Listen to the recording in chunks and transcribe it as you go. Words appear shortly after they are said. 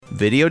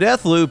Video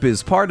Death Loop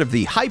is part of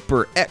the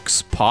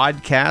HyperX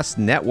Podcast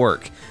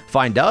Network.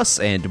 Find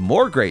us and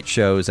more great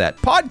shows at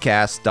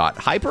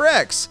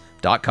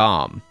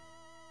podcast.hyperx.com.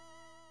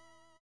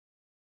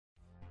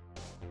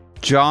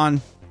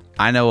 John,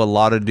 I know a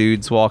lot of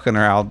dudes walking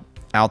around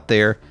out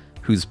there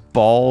whose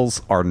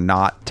balls are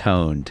not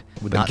toned.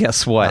 But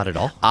guess what? Not at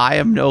all. I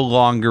am no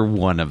longer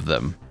one of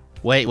them.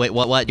 Wait,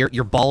 what?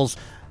 Your balls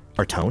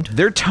are toned?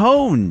 They're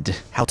toned.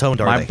 How toned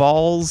are My they?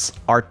 balls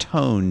are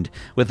toned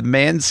with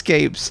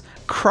Manscaped's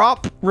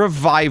Crop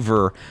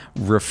Reviver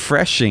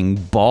Refreshing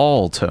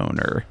Ball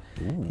Toner.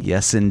 Ooh.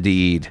 Yes,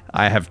 indeed.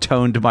 I have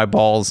toned my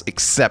balls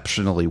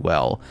exceptionally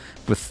well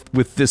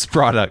with this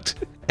product.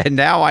 And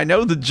now I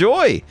know the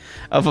joy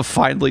of a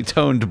finely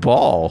toned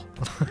ball.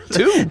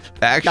 Two,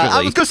 actually.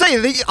 I was going to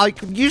say,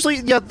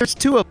 usually, there's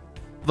two of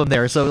them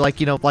there. So, there's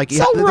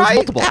right.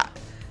 multiple.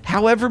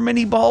 However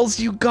many balls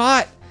you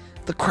got,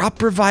 the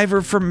Crop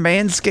Reviver from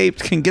Manscaped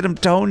can get them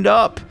toned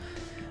up.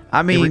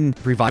 I mean...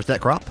 It revives that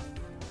crop?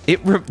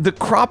 The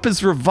crop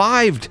is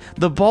revived.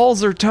 The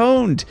balls are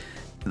toned.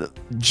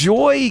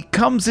 Joy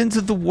comes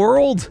into the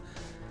world.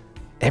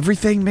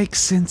 Everything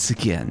makes sense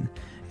again.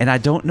 And I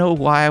don't know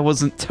why I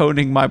wasn't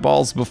toning my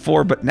balls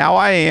before, but now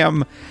I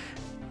am.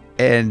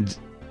 And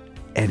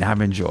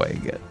I'm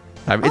enjoying it.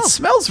 It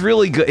smells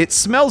really good. It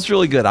smells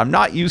really good. I'm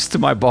not used to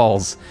my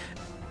balls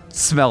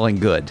smelling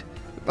good.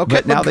 Okay,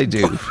 but now they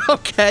do.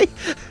 Okay.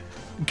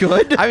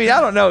 Good. I mean, I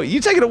don't know. You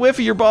taking a whiff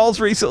of your balls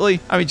recently?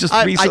 I mean, just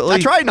recently? I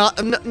try not.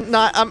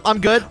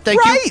 I'm good.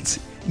 Thank you. Right.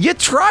 You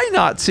try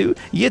not to.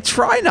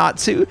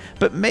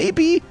 But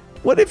maybe,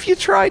 what if you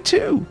try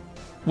to?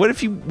 What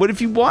if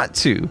you want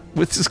to?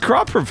 With this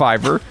Crop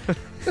Reviver,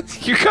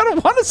 you're going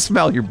to want to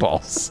smell your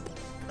balls.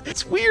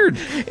 It's weird.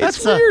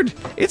 It's weird.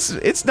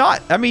 It's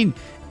not. I mean,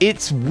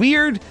 it's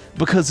weird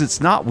because it's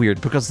not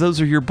weird, because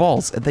those are your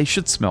balls and they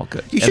should smell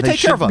good. You should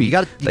take care of them.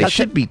 They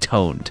should be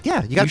toned.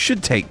 Yeah, you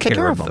should take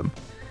care of them.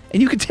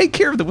 And you can take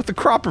care of them with the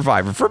Crop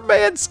Reviver from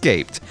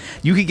Manscaped.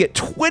 You can get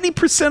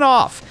 20%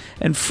 off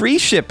and free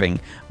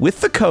shipping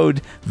with the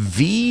code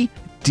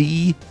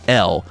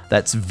VDL.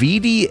 That's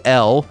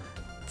VDL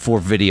for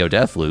Video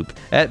Death Loop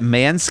at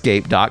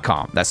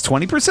manscaped.com. That's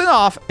 20%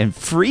 off and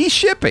free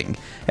shipping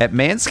at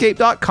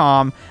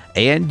manscaped.com,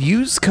 and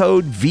use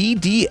code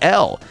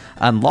VDL.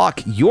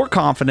 Unlock your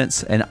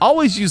confidence and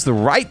always use the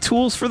right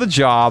tools for the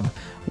job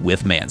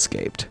with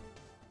Manscaped.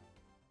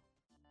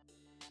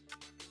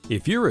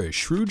 If you're a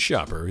shrewd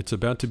shopper, it's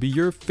about to be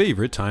your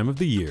favorite time of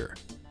the year.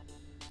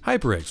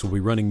 HyperX will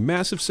be running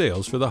massive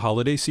sales for the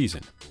holiday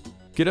season.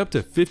 Get up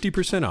to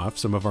 50% off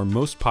some of our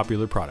most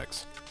popular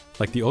products,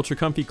 like the Ultra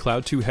Comfy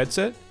Cloud 2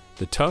 headset,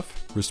 the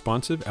tough,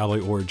 responsive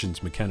Alloy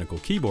Origins mechanical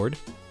keyboard,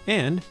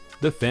 and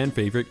the fan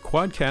favorite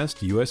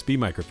Quadcast USB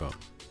microphone.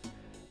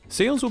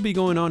 Sales will be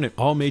going on at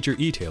all major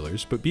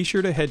e-tailers, but be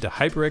sure to head to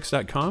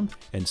hyperx.com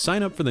and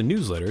sign up for the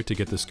newsletter to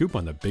get the scoop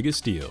on the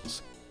biggest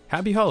deals.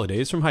 Happy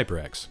holidays from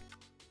HyperX.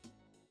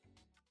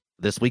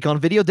 This week on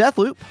Video Death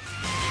Loop.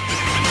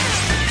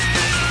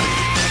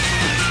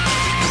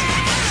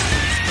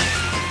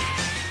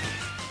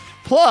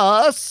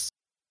 Plus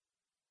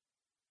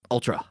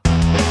Ultra.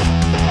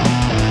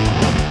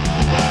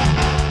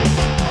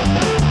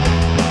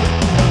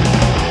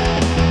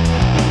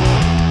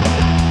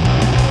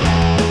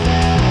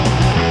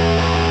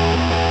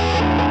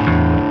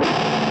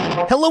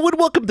 Hello and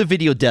welcome to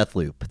Video Death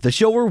Loop, the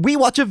show where we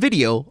watch a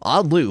video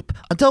on loop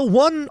until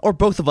one or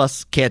both of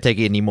us can't take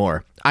it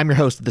anymore. I'm your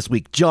host this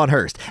week, John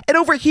Hurst, and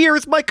over here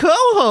is my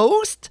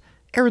co-host,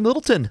 Aaron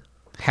Littleton.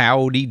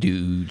 Howdy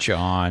do,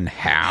 John.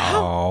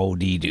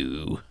 Howdy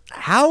do.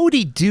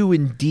 Howdy do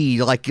indeed.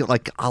 Like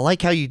I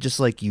like how you just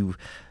you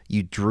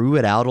drew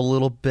it out a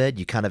little bit.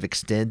 You kind of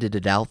extended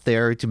it out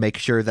there to make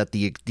sure that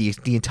the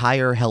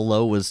entire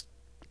hello was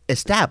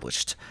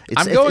established.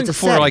 I'm going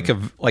for like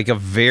a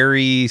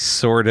very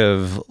sort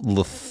of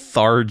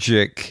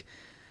lethargic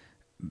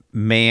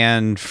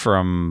man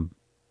from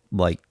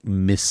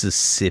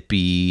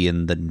Mississippi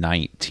in the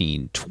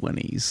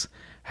 1920s.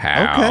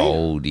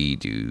 Howdy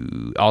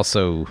do.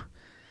 Also,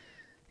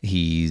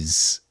 he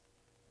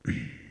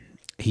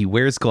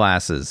wears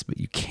glasses, but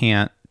you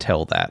can't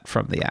tell that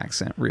from the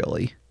accent,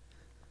 really.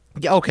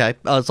 Yeah, okay.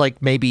 It's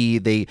like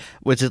maybe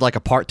which is like a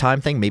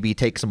part-time thing. Maybe he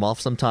takes them off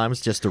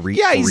sometimes just to read.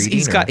 Yeah,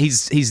 he's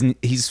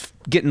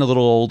getting a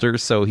little older,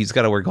 so he's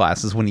got to wear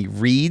glasses when he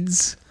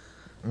reads.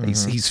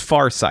 Mm-hmm. He's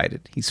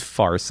farsighted. He's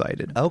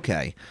farsighted.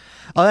 Okay.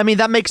 I mean,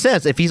 that makes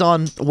sense. If he's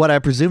on what I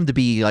presume to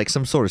be like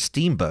some sort of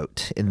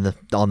steamboat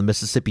on the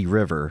Mississippi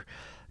River,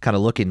 kind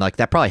of looking like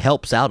that probably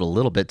helps out a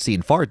little bit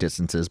seeing far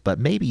distances, but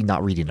maybe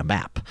not reading a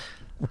map.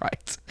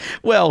 Right.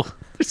 Well,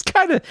 there's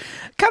kind of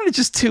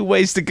just two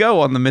ways to go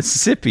on the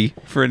Mississippi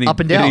for any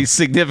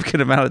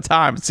significant amount of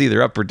time. It's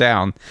either up or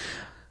down.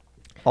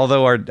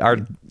 Although our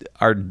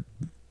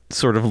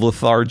sort of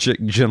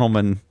lethargic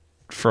gentleman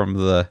from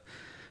the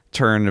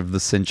turn of the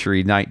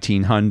century,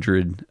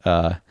 1900,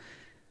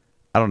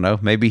 I don't know.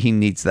 Maybe he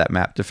needs that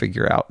map to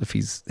figure out if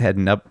he's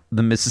heading up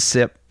the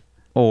Mississippi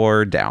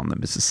or down the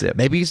Mississippi.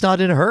 Maybe he's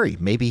not in a hurry.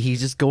 Maybe he's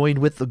just going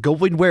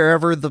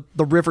wherever the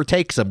river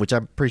takes him, which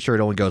I'm pretty sure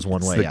it only goes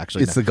one way.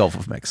 Actually, it's the Gulf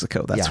of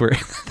Mexico. That's Yeah. where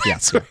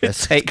that's where it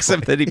takes him.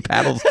 Then he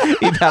paddles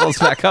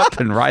back up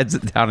and rides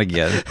it down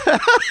again.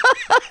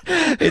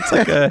 It's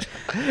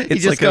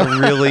like a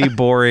really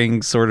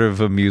boring sort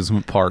of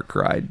amusement park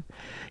ride.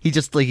 he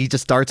just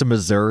starts in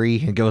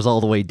Missouri and goes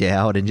all the way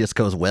down and just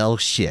goes, well,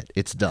 shit,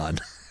 it's done.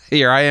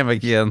 Here I am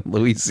again,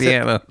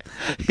 Louisiana,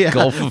 Yeah,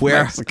 Gulf of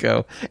where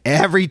Mexico.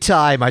 every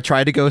time I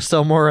try to go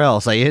somewhere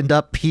else, I end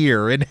up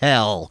here in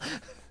hell.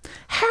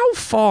 How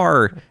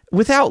far,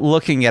 without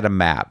looking at a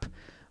map,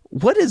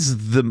 what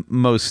is the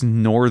most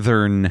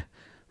northern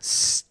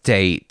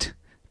state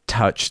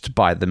touched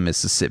by the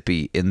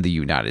Mississippi in the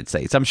United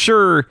States? I'm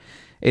sure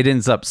it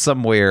ends up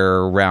somewhere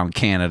around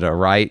Canada,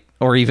 right?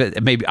 Or even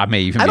maybe I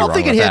may even. I be don't wrong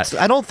think it about hits.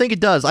 that. I don't think it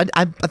does.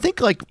 I think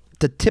like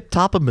the tip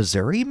top of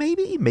Missouri,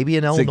 maybe in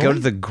Does Illinois. it go to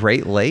the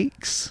Great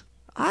Lakes?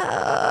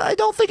 I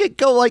don't think it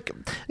go like.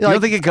 You don't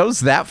think it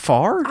goes that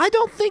far? I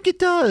don't think it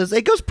does.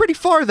 It goes pretty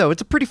far though.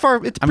 It's a pretty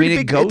far. It's a I mean, pretty it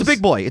big. It's a goes-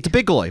 big boy. It's a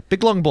big boy.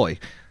 Big long boy.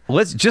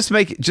 Let's just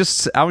make it.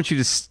 Just I want you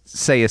to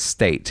say a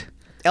state.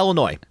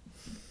 Illinois.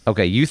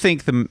 Okay, you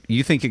think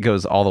it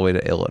goes all the way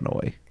to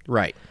Illinois?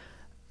 Right.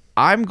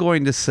 I'm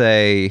going to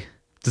say,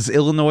 does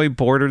Illinois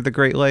border the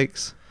Great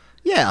Lakes?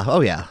 Yeah.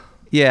 Oh yeah.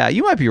 Yeah,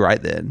 you might be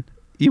right then.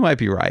 You might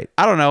be right.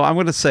 I don't know. I'm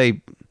going to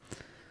say,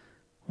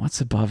 what's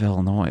above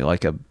Illinois?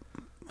 Like a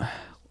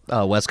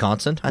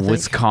Wisconsin. I think.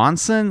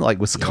 Wisconsin? Like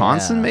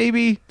Wisconsin, Yeah.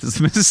 maybe? Does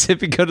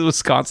Mississippi go to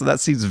Wisconsin? That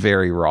seems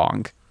very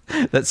wrong.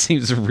 That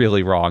seems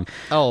really wrong.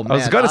 Oh, I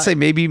was man, going to say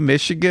maybe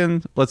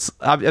Michigan.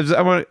 I'm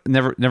gonna,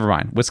 never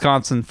mind.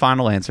 Wisconsin,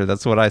 final answer.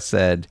 That's what I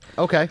said.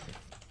 Okay.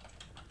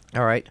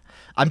 All right.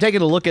 I'm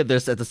taking a look at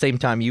this at the same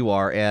time you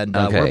are, and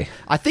Okay.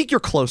 I think you're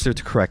closer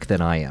to correct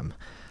than I am.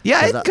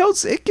 Yeah,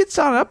 'Cause it gets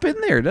on up in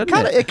there, doesn't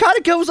Kinda, it? it kind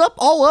of goes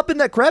all up in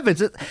that crevice.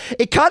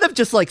 It kind of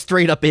just like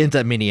straight up ends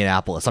at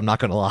Minneapolis. I'm not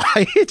gonna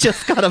lie. It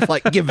just kind of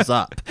like gives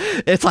up.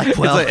 It's like,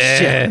 well, It's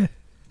like,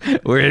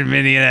 shit. we're in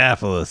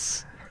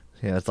Minneapolis.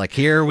 Yeah, it's like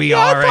here we Yeah,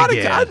 are I thought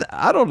again.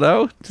 I don't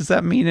know. Does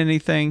that mean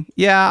anything?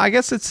 Yeah, I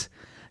guess it's...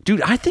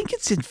 Dude, I think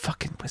it's in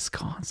fucking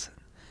Wisconsin.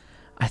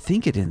 I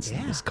think it ends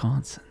in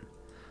Wisconsin.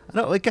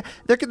 No, like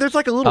there's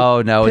like a little.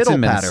 Oh, no, it's in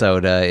piddle patter.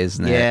 Minnesota,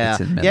 isn't it? Yeah,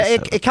 It's in yeah.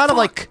 Minnesota. It kind of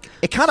like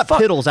it kind of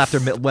Fuck. piddles after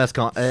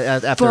Wisconsin,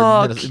 after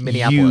Fuck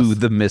Minneapolis. you,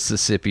 the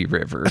Mississippi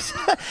rivers.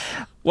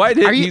 Why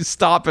didn't you- you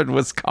stop in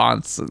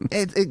Wisconsin?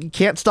 It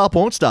can't stop,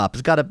 won't stop.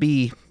 It's got to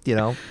be,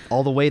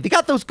 all the way. They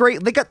got those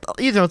great. They got,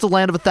 it's a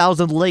land of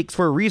 1,000 lakes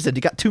for a reason.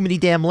 You got too many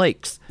damn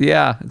lakes.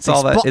 Yeah, it's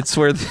all that.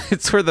 Explo-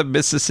 It's where the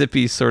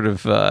Mississippi sort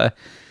of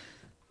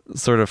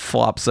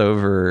flops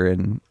over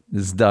and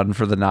is done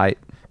for the night.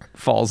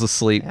 Falls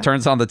asleep.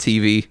 Turns on the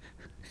TV.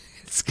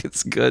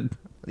 It's good.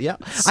 Yeah,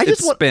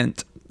 It's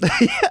spent.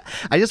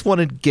 I just want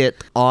to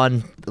get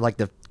on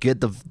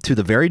to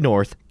the very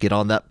north. Get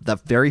on that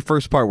very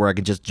first part where I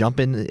can just jump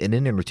in an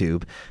inner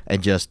tube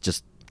and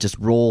just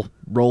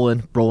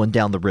rolling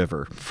down the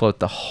river. Float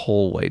the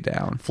whole way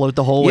down. Float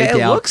the whole way Yeah, it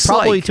down. looks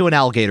Probably like- to an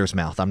alligator's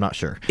mouth. I'm not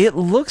sure. It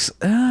looks.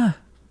 I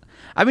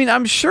mean,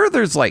 I'm sure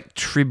there's like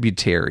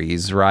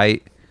tributaries,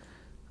 right?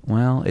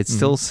 Well, it's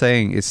still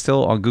saying it's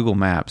still on Google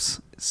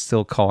Maps. It's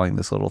still calling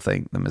this little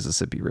thing the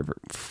Mississippi River.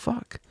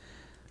 Fuck.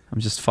 I'm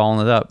just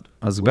following it up.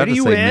 I was about Where to do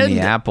you say end?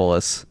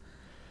 Minneapolis.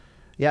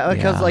 Yeah,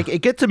 because Yeah. like it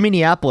gets to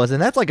Minneapolis,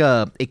 and that's like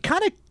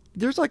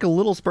there's like a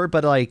little spurt,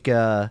 but like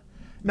no,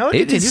 it It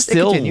continues. is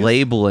still it continues.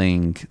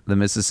 labeling the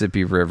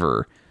Mississippi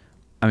River.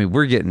 I mean,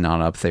 we're getting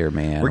on up there,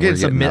 man. We're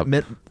getting up.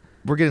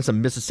 we're getting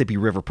some Mississippi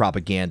River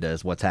propaganda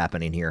is what's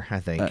happening here. I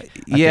think.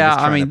 Yeah,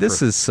 I mean,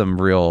 this is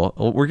some real.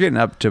 We're getting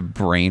up to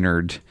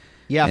Brainerd.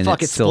 Yeah, and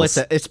fuck. It still splits.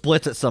 It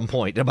splits at some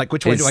point. I'm like,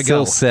 which way It do I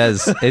still go?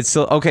 says it's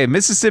still okay.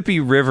 Mississippi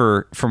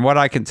River, from what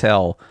I can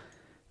tell.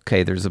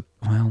 Okay, there's a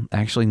well,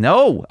 actually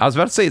no. I was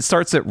about to say it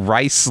starts at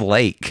Rice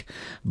Lake,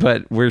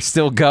 but we're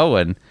still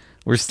going.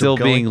 We're still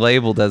being going?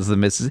 labeled as the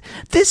Mississippi.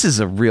 This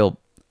is a real.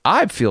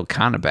 I feel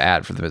kind of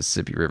bad for the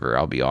Mississippi River.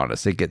 I'll be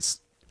honest. It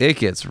gets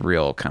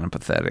real kind of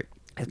pathetic.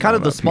 It's kind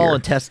of going the up small here.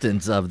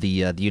 intestines of the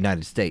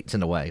United States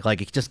in a way.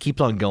 Like it just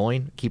keeps on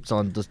going, keeps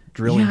on just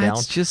drilling Yeah, down.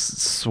 it's just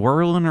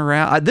swirling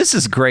around. This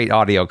is great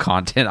audio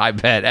content, I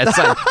bet, as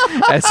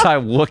I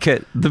look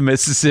at the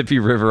Mississippi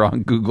River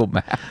on Google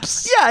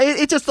Maps. Yeah,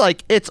 it just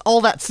like it's all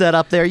that set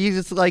up there. You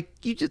just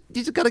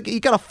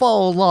gotta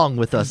follow along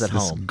with us at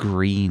This home.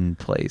 green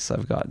place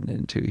I've gotten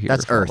into here.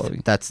 That's Earth.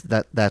 following. That's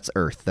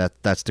Earth.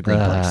 That's the green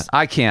place.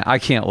 I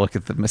can't look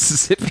at the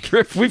Mississippi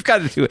River. We've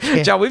got to do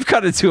it, John. We've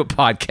got to do a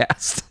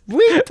podcast.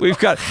 We've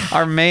got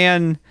our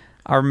man.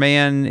 Our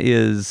man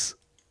is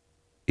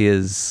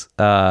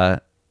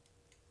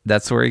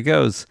that's where he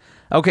goes.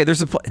 Okay,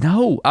 there's a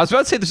no. I was about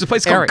to say there's a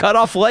place called Eric.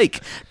 Cutoff Lake.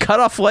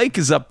 Cutoff Lake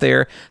is up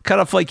there.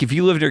 Cutoff Lake. If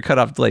you live near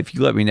Cutoff Lake,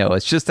 you let me know.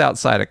 It's just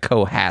outside of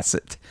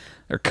Cohasset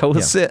or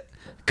Cohasset.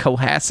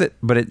 Cohasset,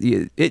 but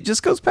it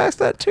just goes past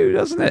that too,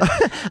 doesn't it?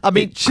 I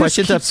mean, it just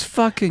questions keeps of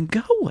fucking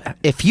going.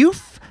 if you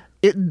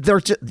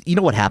You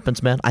know what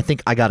happens, man? I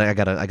think I got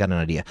an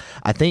idea.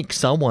 I think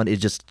someone is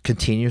just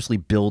continuously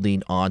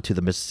building onto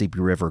the Mississippi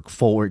River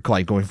forward,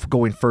 like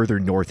going further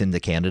north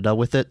into Canada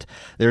with it.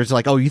 There's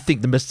like, oh, you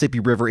think the Mississippi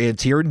River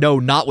ends here? No,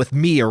 not with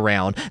me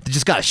around. They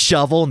just got a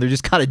shovel and they're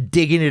just kind of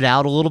digging it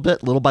out a little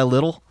bit, little by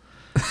little.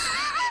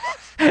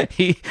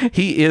 He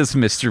is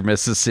Mr.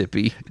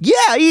 Mississippi.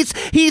 Yeah, he's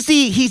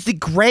the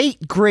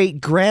great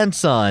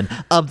grandson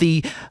of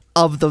the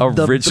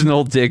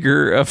original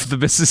digger of the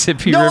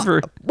Mississippi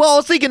River. Well, I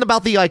was thinking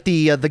about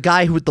the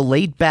guy who with the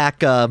laid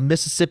back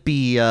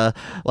Mississippi,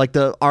 like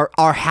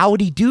our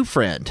Howdy Do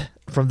friend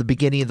from the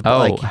beginning of the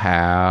book.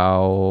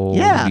 Oh,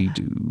 Howdy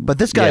Do. But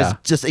this guy's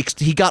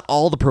he got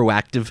all the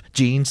proactive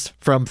genes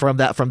from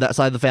that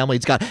side of the family.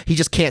 He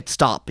just can't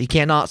stop. He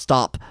cannot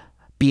stop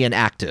being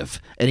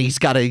active, and he's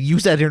got to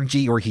use that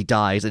energy or he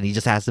dies, and he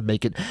just has to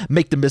make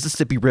the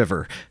Mississippi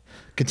River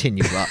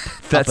continue up.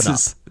 That's up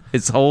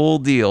his whole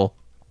deal.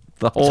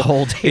 The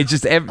whole deal. It's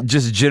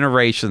just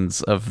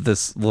generations of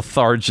this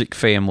lethargic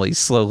family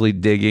slowly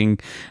digging.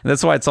 And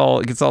that's why it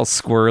gets all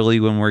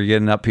squirrely when we're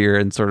getting up here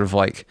in sort of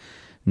like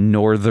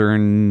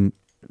northern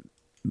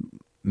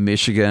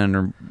Michigan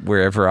or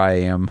wherever I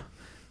am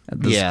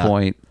at this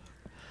point.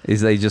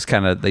 Is they just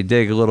they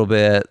dig a little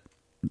bit,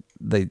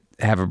 they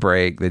have a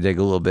break, they dig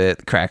a little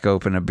bit, crack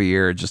open a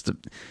beer,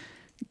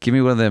 give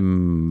me one of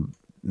them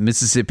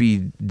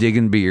Mississippi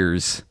digging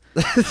beers.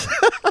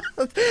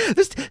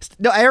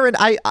 No, Aaron,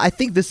 I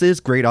think this is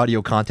great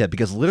audio content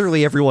because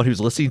literally everyone who's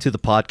listening to the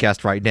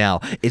podcast right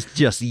now is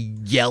just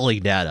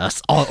yelling at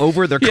us all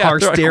over their car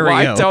stereo.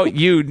 Why don't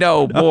you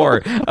know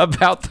more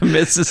about the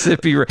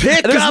Mississippi River?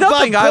 There's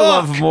nothing I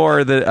love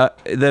more than a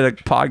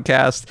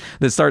podcast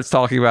that starts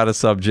talking about a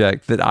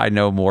subject that I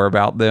know more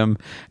about them,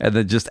 and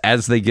then just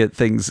as they get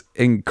things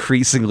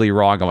increasingly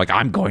wrong, I'm like,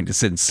 I'm going to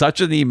send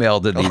such an email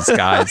to these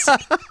guys,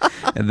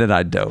 and then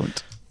I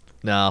don't.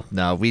 No,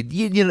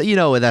 you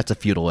know that's a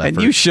futile effort.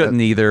 And you shouldn't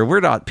either.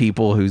 We're not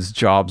people whose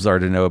jobs are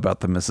to know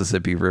about the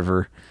Mississippi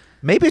River.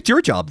 Maybe it's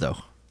your job though.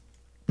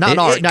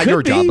 Not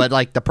your job, but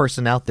like the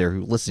person out there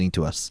who's listening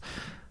to us.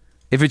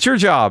 If it's your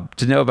job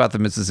to know about the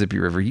Mississippi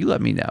River, you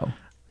let me know.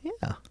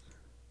 Yeah.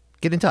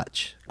 Get in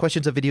touch.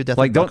 Questions at videodeath.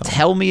 Like, don't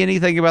tell me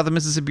anything about the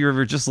Mississippi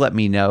River. Just let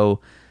me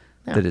know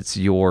that it's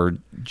your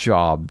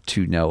job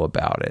to know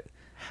about it.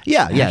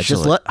 Yeah. Actually,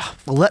 just let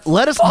us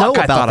know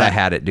about I thought that. I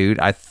had it, dude.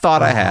 I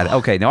thought I had it.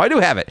 Okay, no, I do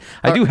have it.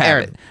 I do have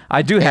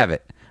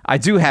it. I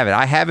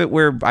have it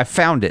where I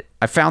found it.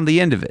 I found the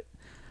end of it.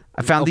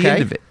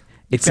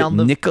 It's at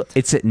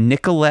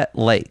Nicollet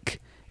Lake.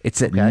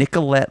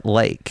 Nicollet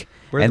Lake.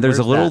 And there's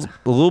a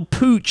little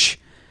pooch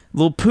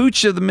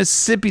of the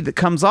Mississippi that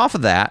comes off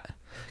of that.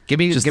 Give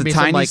me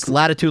some like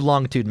latitude,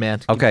 longitude, man.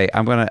 Okay,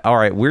 all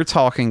right, we're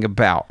talking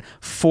about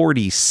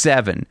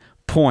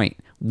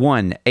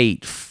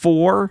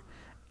 47.184.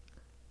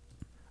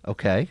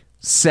 Okay.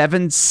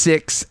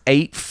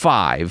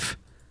 7685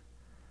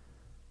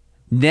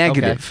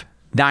 negative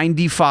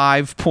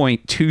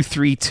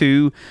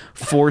 95.232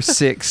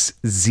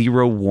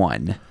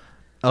 4601.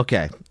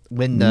 Okay.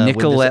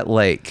 Nicollet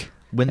Lake.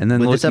 And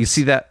then look, you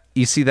see that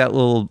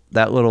little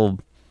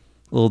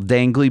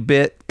dangly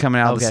bit coming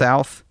out of the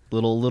south?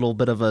 Little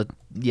bit of a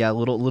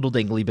little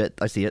dangly bit.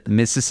 I see it.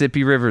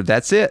 Mississippi River.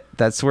 That's it.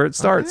 That's where it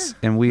starts.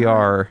 Okay. And we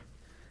are,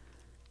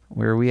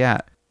 where are we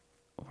at?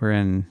 We're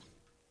in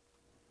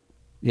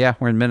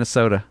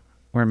Minnesota.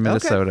 We're in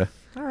Minnesota. Okay.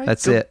 All right.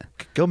 That's it.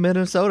 Go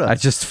Minnesota. I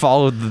just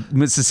followed the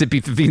Mississippi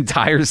through the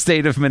entire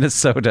state of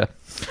Minnesota.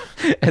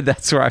 And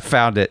that's where I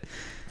found it.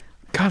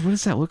 God, what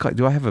does that look like?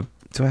 Do I have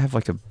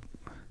like a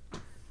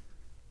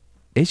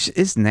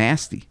it's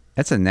nasty.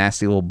 That's a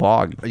nasty little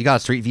bog. You got a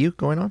street view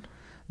going on?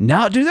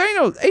 No, dude, there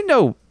ain't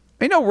no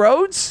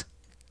roads.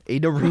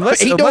 Ain't no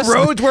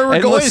roads where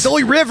we're going. It's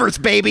only rivers,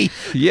 baby.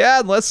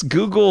 Yeah, unless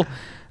Google's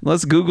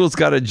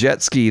got a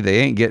jet ski, they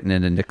ain't getting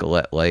into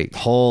Nicollet Lake.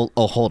 Hold.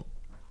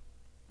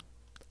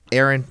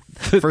 Aaron,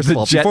 first of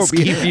all, before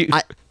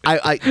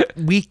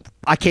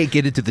I can't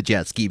get into the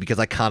jet ski because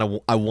I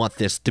want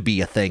this to be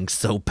a thing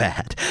so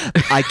bad.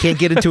 I can't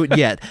get into it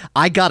yet.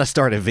 I gotta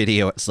start a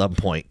video at some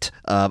point.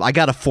 I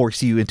gotta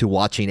force you into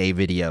watching a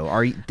video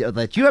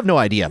that you have no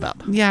idea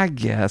about. Yeah, I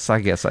guess I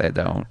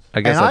don't.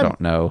 I don't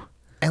know.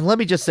 And let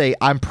me just say,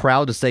 I'm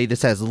proud to say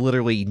this has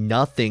literally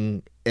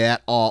nothing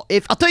at all.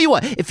 I'll tell you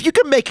what, if you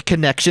can make a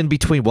connection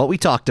between what we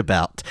talked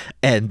about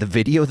and the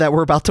video that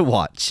we're about to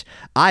watch,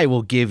 I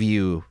will give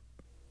you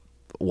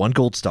 1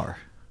 gold star.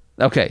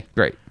 Okay,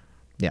 great.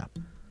 Yeah.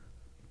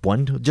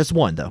 Just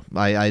one though.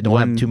 I don't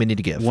have too many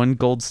to give. 1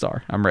 gold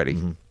star. I'm ready.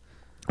 Mm-hmm.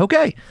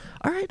 Okay.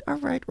 All right.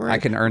 I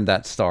can earn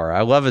that star.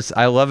 I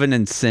love an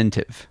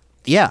incentive.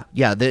 Yeah.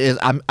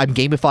 I'm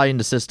gamifying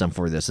the system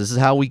for this. This is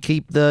how we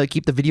keep the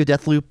Video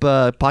Death Loop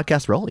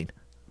podcast rolling.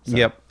 So.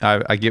 Yep.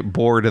 I get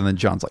bored and then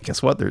John's like,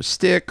 guess what? There's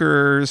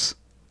stickers.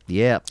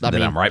 Yeah.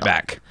 Then I'm right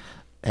back.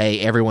 Hey,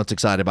 everyone's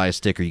excited by a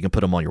sticker. You can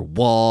put them on your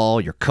wall,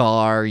 your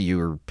car,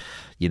 you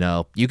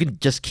can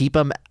just keep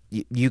them.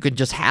 You can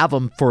just have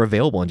them for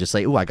available and just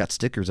say, "Oh, I got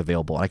stickers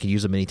available. I can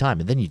use them anytime."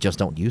 And then you just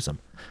don't use them.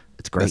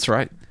 It's great. That's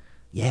right.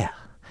 Yeah.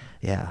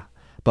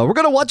 But we're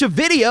going to watch a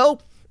video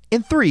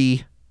in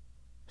 3,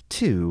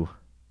 2,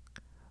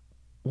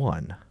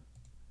 1.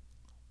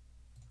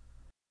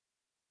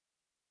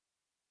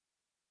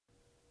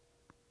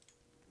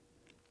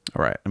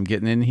 All right, I'm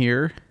getting in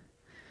here.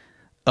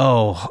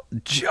 Oh,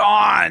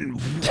 John,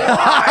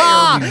 why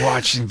are we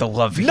watching the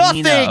Love Hina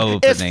Nothing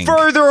opening? is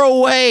further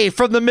away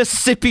from the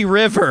Mississippi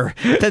River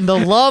than the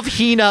Love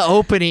Hina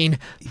opening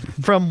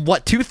from,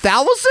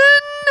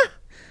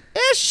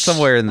 2000-ish?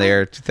 Somewhere in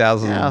there,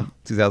 2000, Yeah.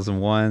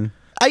 2001.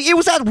 It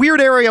was that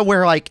weird area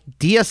where, like,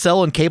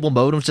 DSL and cable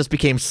modems just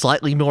became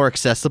slightly more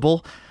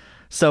accessible.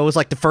 So it was,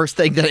 like, the first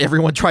thing that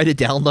everyone tried to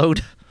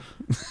download.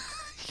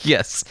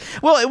 Yes.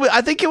 Well,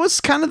 I think it was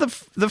kind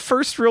of the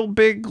first real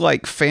big,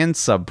 like, fan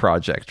sub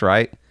project,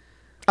 right?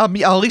 At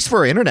least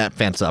for internet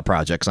fan sub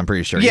projects, I'm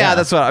pretty sure. Yeah,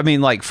 that's what I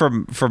mean. Like,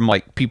 from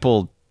like,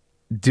 people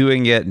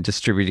doing it and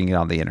distributing it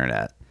on the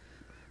internet.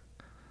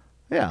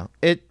 Yeah.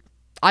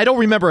 I don't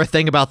remember a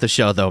thing about the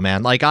show, though,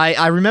 man. Like,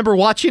 I remember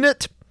watching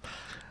it.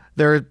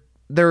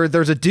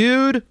 There's a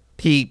dude.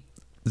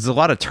 There's a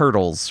lot of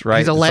turtles, right?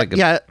 He's a It's like a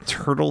yeah.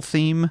 turtle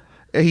theme.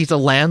 He's a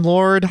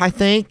landlord, I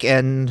think,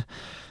 and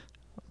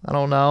I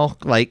don't know.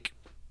 Like,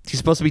 he's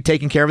supposed to be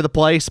taking care of the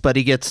place, but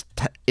he gets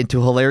into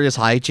hilarious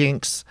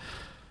hijinks.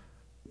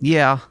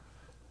 Yeah.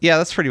 Yeah,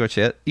 that's pretty much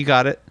it. You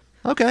got it.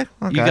 Okay.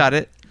 You got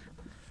it.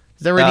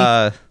 Is there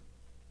any?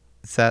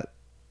 Is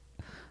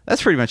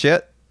that's pretty much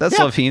it. That's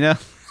Yeah. Love Hina.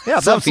 Yeah,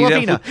 that's Love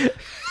Hina.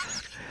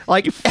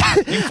 Like,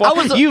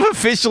 You've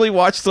officially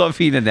watched Love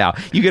Hina now.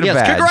 You get a yes,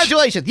 badge.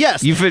 congratulations.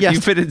 Yes, You've been yes.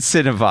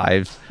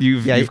 incentivized.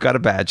 You've got a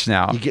badge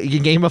now. You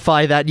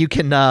gamify that. You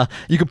can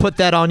put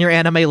that on your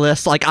anime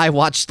list. Like, I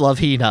watched Love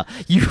Hina.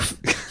 You've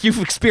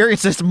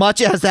experienced as much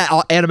as that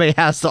anime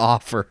has to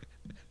offer.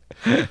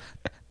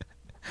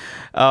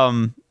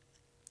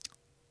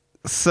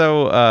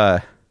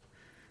 So,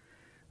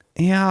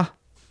 yeah.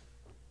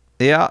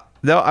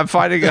 No, I'm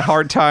finding a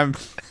hard time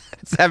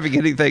having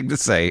anything to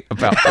say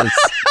about this,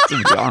 to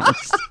be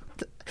honest.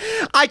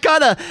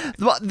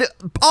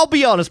 I'll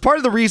be honest. Part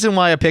of the reason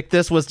why I picked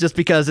this was just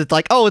because it's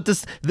like, we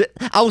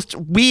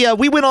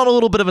went on a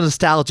little bit of a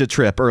nostalgia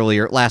trip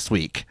earlier last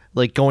week,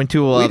 like going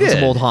to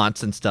some old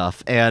haunts and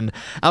stuff. And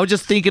I was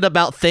just thinking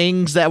about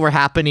things that were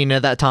happening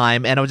at that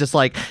time. And I was just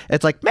like,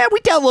 it's like, man, we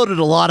downloaded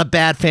a lot of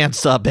bad fan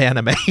sub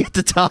anime at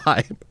the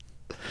time.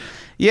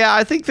 Yeah,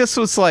 I think this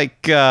was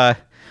like,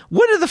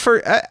 one of the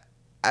first,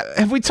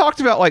 have we talked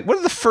about, like, one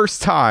of the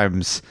first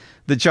times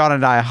that John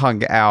and I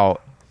hung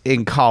out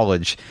in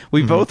college,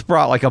 we both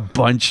brought like a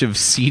bunch of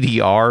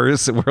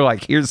CDRs, and we're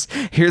like, here's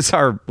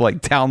our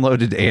like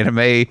downloaded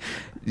anime.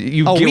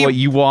 You get what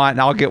you want,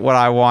 and I'll get what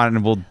I want,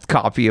 and we'll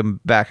copy them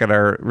back at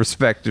our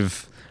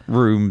respective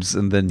rooms,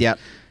 and then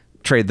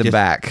trade them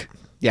back.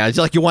 Yeah, it's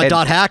like, you want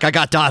 .hack? I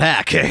got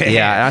 .hack.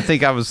 Yeah, and I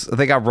think I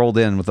rolled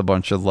in with a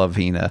bunch of Love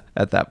Hina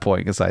at that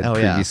point because I had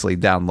previously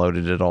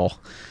downloaded it all.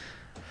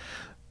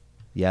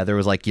 Yeah, there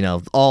was like,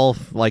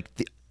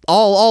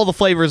 all the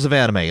flavors of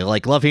anime,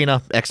 like Love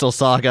Hina, Exo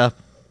Saga.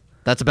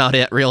 That's about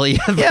it, really.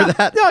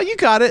 Yeah, no, you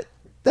got it.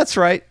 That's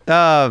right.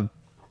 2000s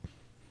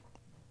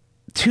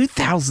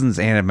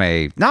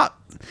anime. I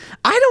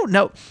don't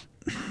know.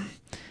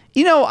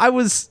 I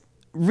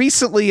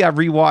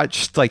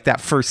rewatched like that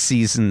first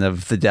season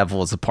of The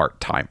Devil is a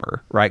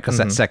Part-Timer, right? Because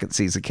that second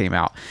season came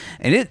out,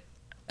 and it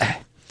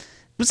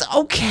was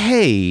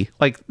okay.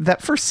 Like,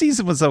 that first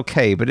season was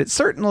okay, but it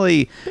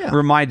certainly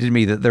reminded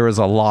me that there was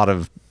a lot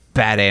of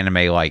bad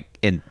anime like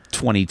in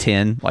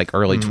 2010, like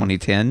early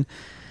 2010.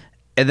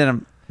 And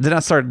then I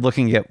started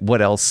looking at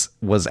what else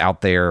was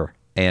out there,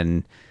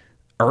 and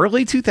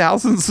early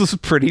 2000s was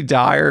pretty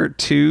dire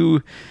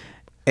too.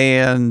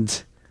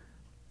 And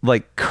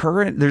like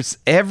there's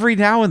every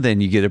now and then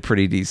you get a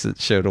pretty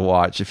decent show to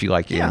watch if you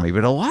like anime,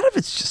 but a lot of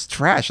it's just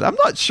trash. I'm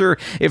not sure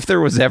if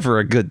there was ever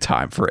a good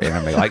time for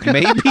anime. Like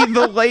maybe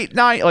the late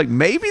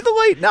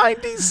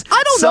 90s.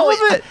 I don't know. Some of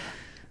it.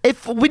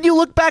 When you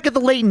look back at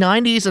the late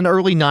 90s and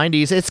early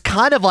 90s, it's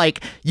kind of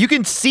like you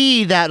can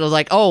see that,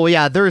 like, oh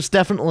yeah, there's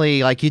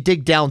definitely, like, you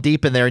dig down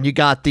deep in there and you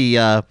got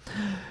the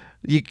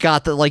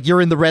like,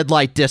 you're in the red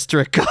light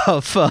district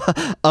of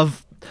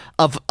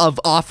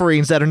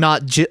offerings that are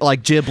not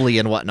like Ghibli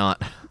and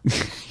whatnot.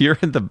 You're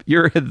in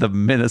the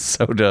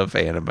Minnesota of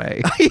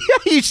anime.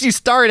 You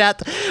start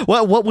at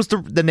what was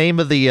the name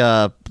of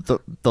the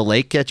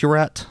lake that you were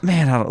at?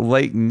 Man,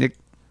 Lake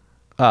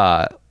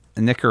Nicorette.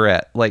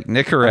 Lake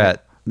Nicorette.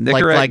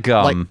 Nicorette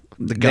Gum.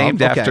 The gum?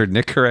 Named after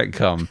Nicorette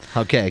Gum.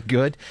 Okay,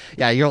 good.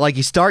 Yeah,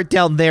 you start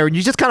down there and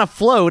you just kind of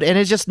float, and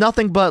it's just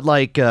nothing but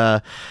like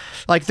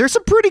there's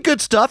some pretty good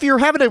stuff. You're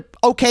having an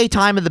okay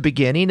time in the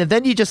beginning, and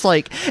then you just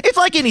it's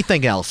like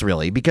anything else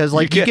really, because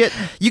like you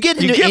get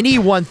into any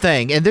one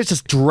thing, and there's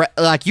just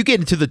you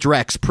get into the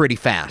dregs pretty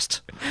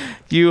fast.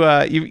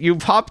 You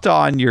popped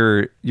on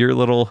your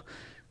little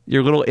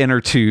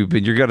inner tube,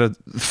 and you're gonna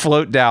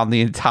float down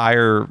the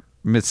entire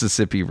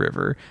Mississippi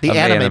River. The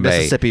anime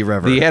Mississippi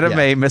River. The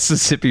anime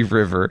Mississippi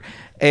River.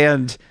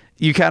 And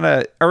you kind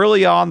of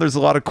early on. There's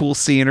a lot of cool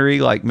scenery.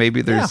 Like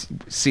maybe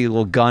see a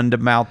little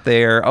Gundam out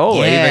there.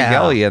 Oh, Yeah.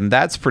 Evangelion,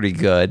 that's pretty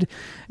good.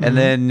 And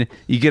then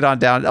you get on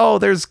down. Oh,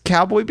 there's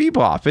Cowboy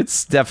Bebop.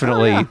 It's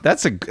definitely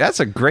that's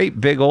a great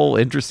big old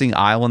interesting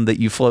island that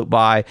you float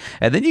by.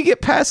 And then you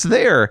get past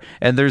there,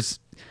 and there's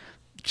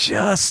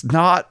just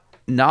not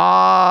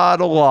a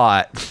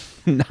lot.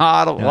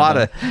 Not a lot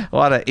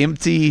of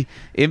empty,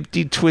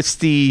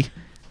 twisty,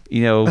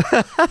 you know.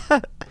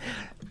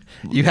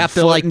 You have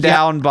to floating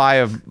down by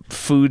a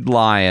food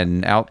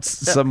lion out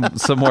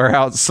somewhere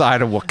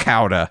outside of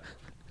Wakauta.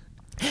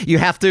 You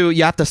have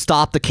to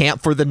stop the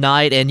camp for the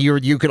night, and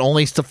you can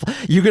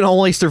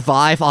only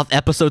survive off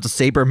episodes of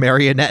Saber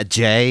Marionette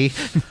J.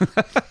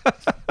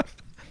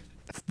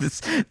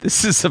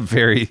 This is a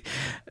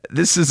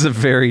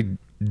very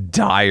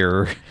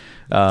dire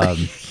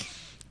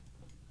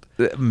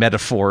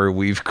metaphor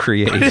we've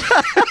created.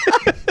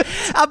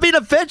 I mean,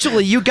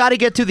 eventually you got to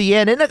get to the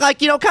end, and it,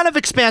 like, you know, kind of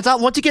expands out.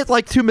 Once you get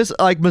like to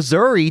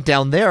Missouri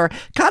down there,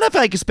 kind of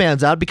like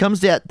expands out,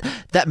 becomes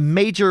that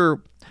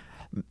major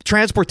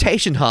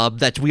transportation hub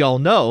that we all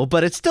know.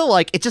 But it's still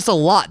like it's just a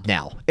lot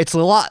now. It's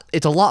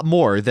a lot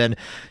more than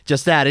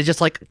just that. It's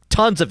just like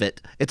tons of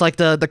it. It's like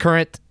the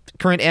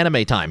current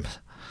anime time.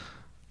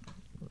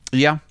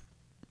 Yeah.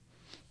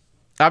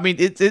 I mean,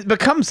 it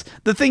becomes,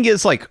 the thing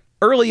is, like,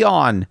 early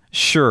on,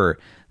 sure,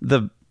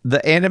 the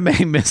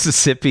anime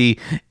Mississippi,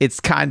 it's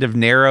kind of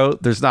narrow.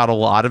 There's not a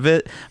lot of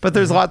it, but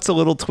there's lots of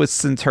little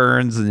twists and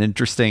turns and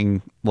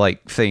interesting,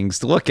 like, things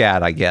to look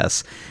at, I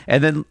guess.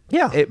 And then,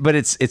 but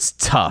it's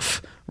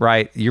tough,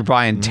 right? You're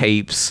buying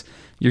tapes,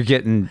 you're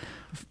getting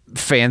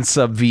fan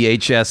sub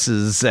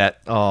VHSs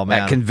at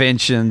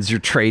conventions, you're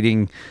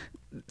trading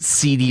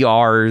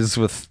CDRs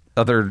with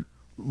other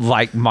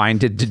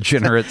like-minded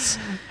degenerates.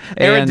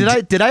 Aaron,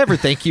 did I ever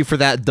thank you for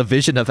that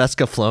Division of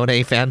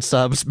Escaflowne fan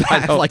subs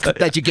like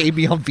that you gave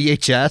me on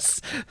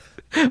VHS?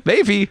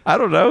 Maybe, I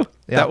don't know.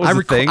 Yeah, that was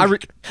a thing.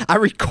 I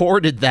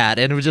recorded that,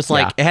 and it was just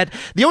like it had.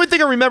 The only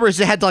thing I remember is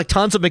it had like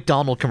tons of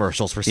McDonald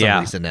commercials for some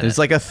reason. There's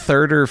like a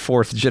third or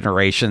fourth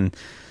generation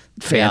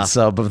fan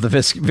sub of the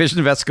Vision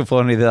of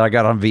Escaflowne that I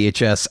got on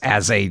VHS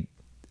as a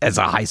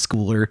high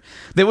schooler.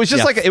 That was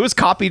just like, it was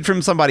copied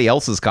from somebody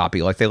else's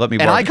copy. Like they let me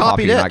borrow a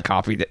copy, and I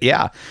copied it.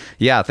 Yeah.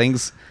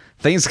 Things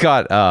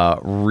got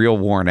real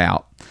worn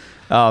out.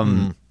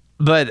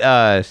 But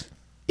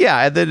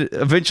and then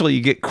eventually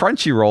you get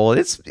Crunchyroll, and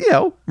it's, you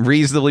know,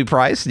 reasonably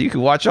priced, and you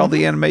can watch all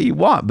the anime you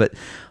want. But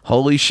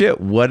holy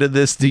shit, what of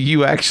this do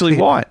you actually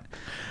want?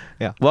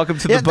 Yeah. Welcome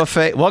to the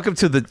buffet. Welcome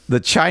to the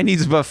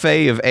Chinese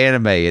buffet of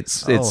anime.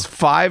 It's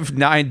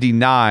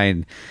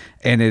 $5.99,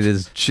 and it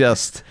is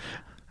just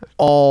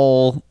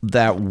all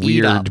that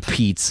weird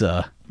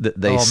pizza that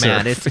they serve.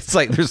 Man, it's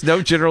like there's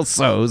no General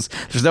Tso's,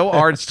 there's no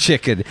Art's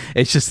chicken.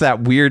 It's just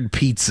that weird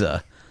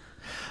pizza.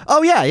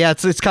 Oh yeah.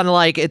 It's kind of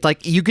like, it's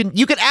like you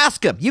can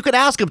ask him. You can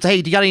ask him,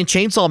 hey, do you got any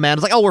Chainsaw Man?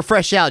 It's like, oh, we're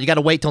fresh out. You got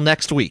to wait till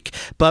next week.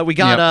 But we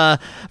got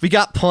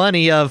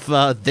plenty of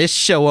this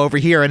show over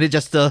here, and it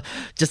just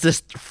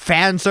this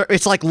fan service.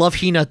 It's like Love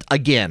Hina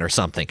again or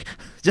something.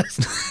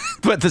 Just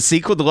but the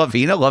sequel to Love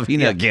Hina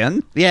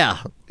again. Yeah,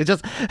 it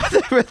just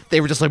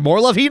they were just like more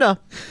Love Hina.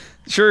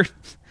 Sure,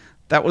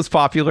 that was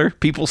popular.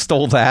 People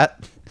stole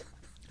that.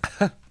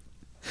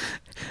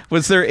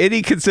 Was there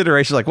any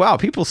consideration like, wow,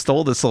 people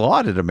stole this a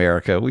lot in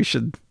America, we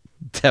should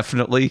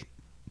definitely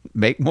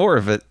make more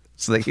of it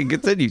so they can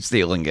continue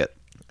stealing it?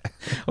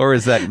 Or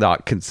is that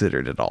not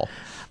considered at all?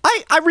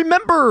 I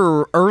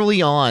remember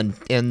early on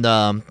in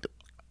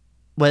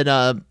when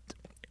I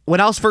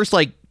was first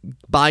like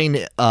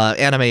buying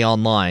anime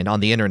online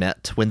on the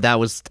internet, when that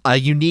was a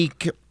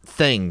unique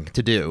thing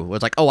to do. It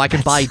was like, oh, I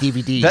can buy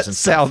DVDs. That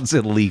sounds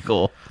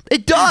illegal.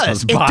 It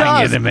does.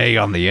 Buying anime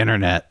on the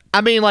internet. I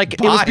mean, like,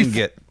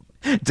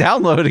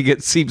 downloading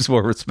it seems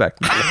more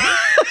respectable.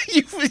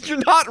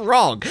 You're not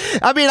wrong.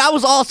 I mean, I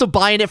was also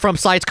buying it from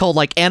sites called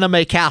like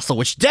Anime Castle,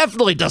 which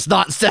definitely does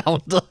not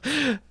sound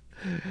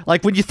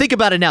like, when you think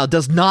about it now, it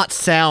does not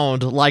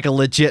sound like a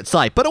legit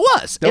site, but it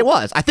was. Nope. It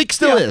was. I think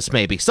still is,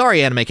 maybe.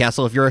 Sorry, Anime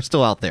Castle, if you're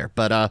still out there.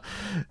 But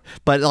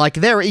like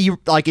there,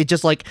 you like it,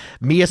 just like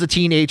me as a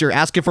teenager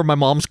asking for my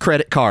mom's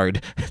credit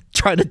card,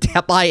 trying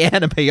to buy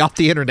anime off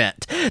the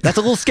internet. That's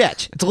a little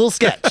sketch. It's a little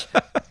sketch.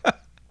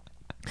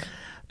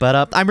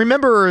 But I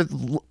remember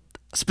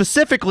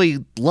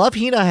specifically, Love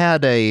Hina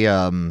had they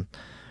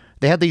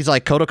had these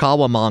like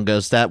Kodokawa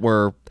mangas that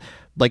were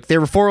like, they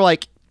were for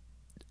like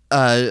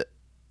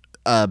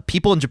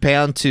people in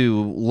Japan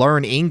to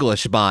learn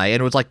English by, and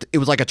it was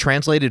like a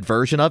translated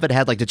version of it. It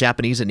had like the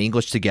Japanese and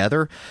English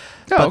together,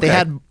 but they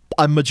had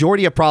a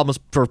majority of problems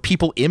for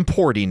people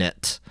importing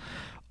it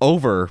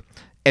over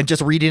and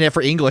just reading it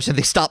for English, and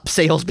they stopped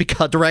sales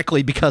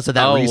directly because of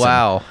that reason. Oh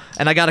wow!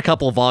 And I got a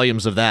couple of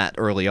volumes of that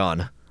early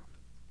on.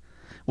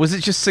 Was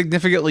it just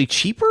significantly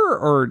cheaper,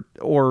 or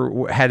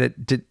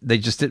did they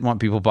just didn't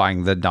want people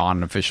buying the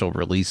non-official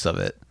release of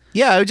it?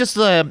 Yeah, it just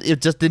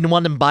didn't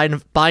want them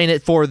buying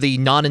it for the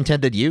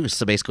non-intended use.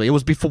 So basically, it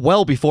was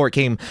well before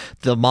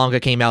the manga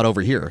came out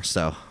over here.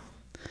 So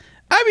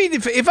I mean,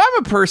 if I'm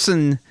a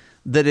person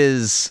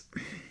that's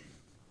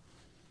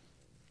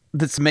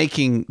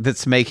making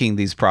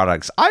these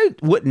products, I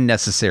wouldn't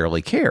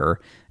necessarily care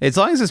as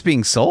long as it's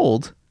being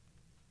sold.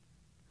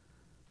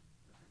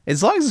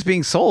 As long as it's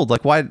being sold,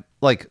 like why?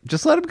 Like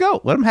just let them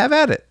go, let them have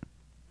at it.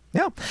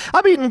 Yeah,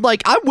 I mean,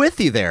 like I'm with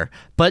you there,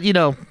 but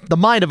the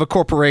mind of a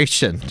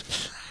corporation.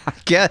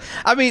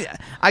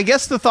 I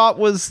guess the thought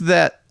was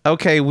that,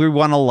 okay, we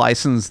want to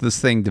license this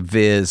thing to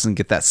Viz and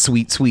get that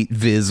sweet, sweet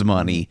Viz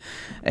money.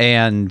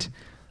 And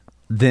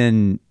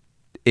then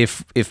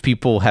if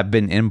people have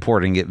been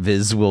importing it,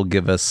 Viz will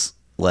give us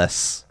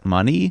less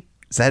money.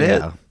 Is that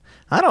it?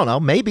 I don't know.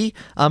 Maybe.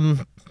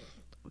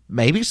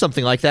 Maybe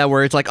something like that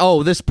where it's like,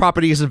 oh, this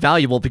property isn't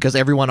valuable because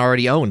everyone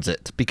already owns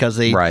it because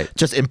they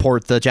just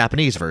import the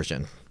Japanese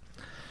version.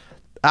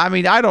 I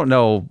mean, I don't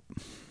know.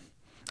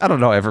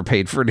 I ever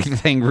paid for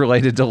anything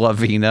related to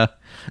Lavina.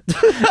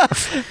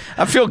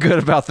 I feel good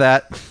about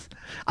that.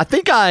 I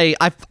think I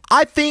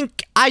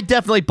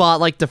definitely bought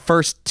like the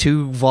first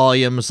 2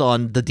 volumes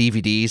on the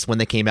DVDs when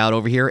they came out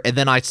over here, and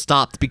then I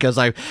stopped because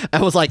I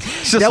was like,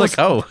 it's just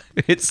like,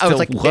 it's still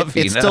Lavina.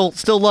 It's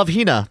still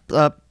Lavina.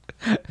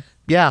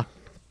 Yeah.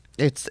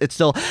 It's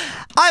still.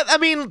 I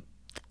mean,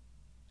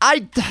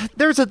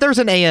 there's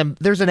an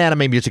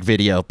anime music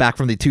video back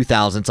from the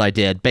 2000s I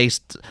did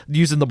based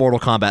using the Mortal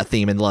Kombat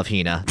theme in Love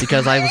Hina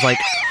because I was like,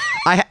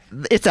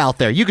 it's out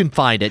there. You can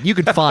find it. You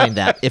can find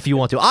that if you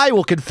want to. I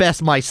will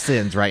confess my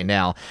sins right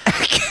now.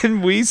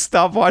 Can we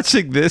stop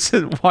watching this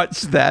and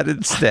watch that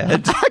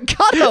instead? I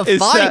gotta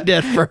find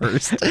it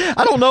first.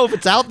 I don't know if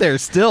it's out there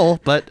still,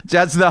 but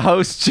that's the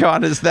host,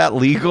 John. Is that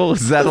legal?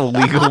 Is that a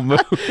legal move?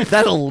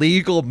 That a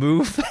legal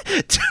move?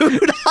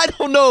 Dude, I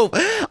don't know.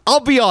 I'll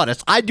be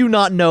honest. I do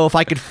not know if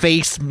I could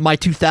face my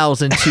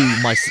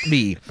 2002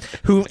 me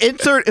who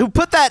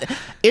put that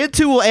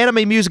into an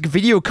anime music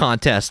video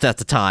contest at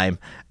the time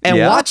and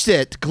watched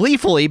it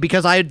gleefully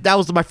because that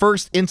was my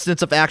first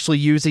instance of actually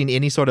using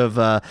any sort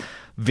of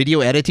video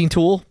editing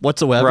tool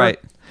whatsoever. Right.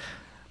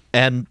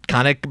 And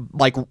kind of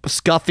like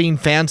scuffing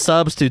fan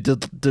subs to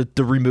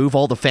remove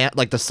all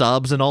the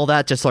subs and all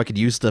that just so I could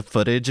use the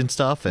footage and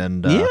stuff.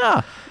 And you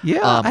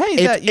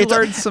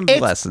learned some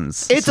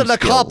lessons. It's an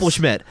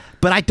accomplishment,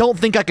 but I don't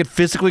think I could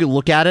physically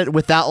look at it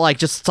without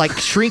just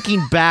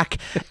shrinking back.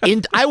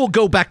 I will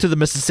go back to the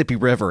Mississippi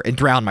River and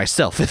drown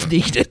myself if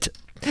needed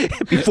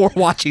before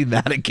watching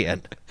that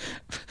again.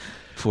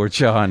 Poor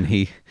John,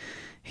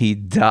 he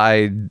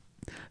died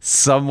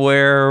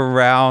somewhere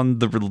around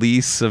the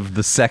release of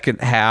the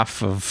second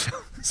half of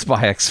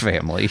Spy X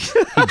Family.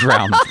 He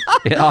drowned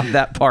on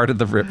that part of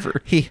the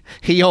river. He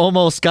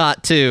almost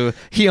got to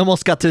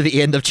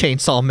the end of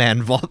Chainsaw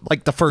Man,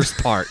 like the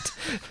first part.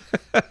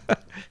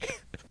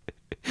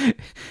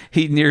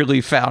 He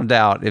nearly found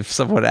out if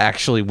someone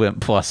actually went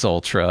plus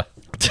ultra.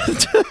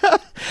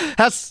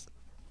 That's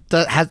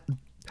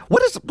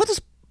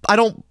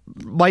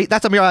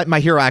a My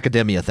Hero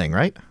Academia thing,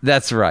 right?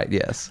 That's right.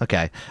 Yes.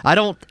 Okay. I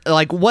don't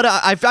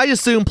I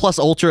assume plus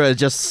ultra is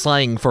just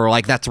slang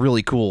for that's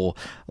really cool.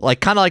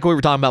 Kind of like what we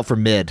were talking about for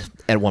mid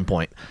at one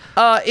point.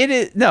 It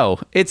is. No,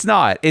 it's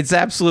not. It's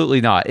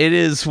absolutely not. It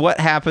is what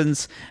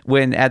happens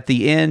when at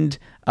the end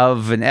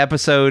of an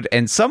episode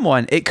and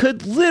it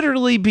could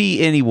literally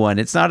be anyone.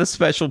 It's not a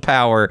special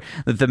power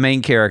that the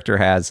main character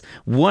has.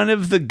 One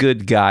of the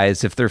good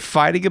guys, if they're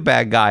fighting a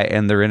bad guy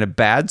and they're in a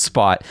bad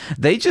spot,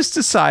 they just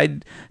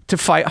decide to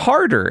fight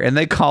harder and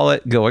they call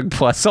it going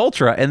plus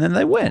ultra and then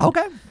they win.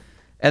 Okay.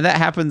 And that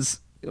happens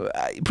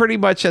pretty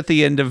much at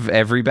the end of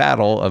every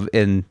battle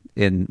in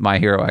My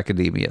Hero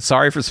Academia.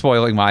 Sorry for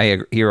spoiling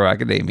My Hero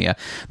Academia.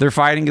 They're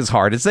fighting as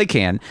hard as they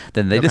can.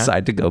 Then they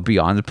decide to go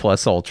beyond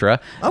plus ultra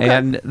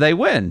and they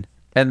win.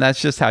 And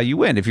that's just how you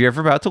win. If you're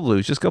ever about to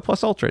lose, just go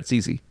plus ultra. It's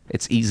easy.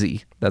 It's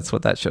easy. That's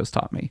what that show's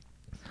taught me.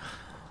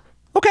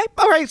 Okay.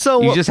 All right.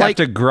 So you just have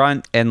to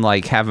grunt and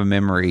have a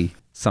memory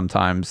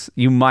sometimes.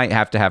 You might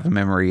have to have a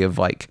memory of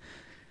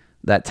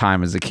that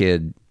time as a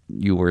kid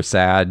you were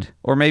sad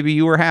or maybe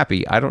you were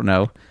happy. I don't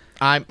know.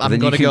 I'm going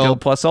to go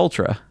plus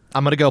ultra.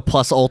 I'm gonna go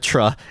plus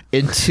ultra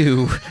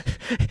into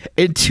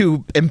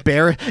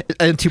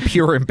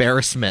pure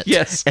embarrassment.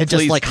 Yes, and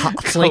please.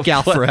 just slink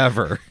out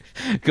forever.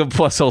 Go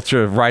plus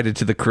ultra right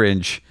into the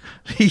cringe.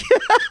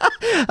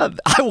 I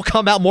will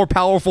come out more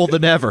powerful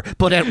than ever,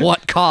 but at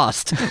what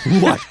cost?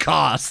 What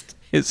cost?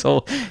 His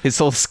whole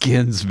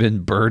skin's been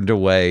burned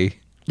away.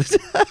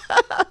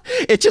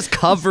 It's just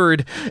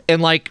covered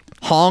in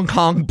Hong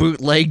Kong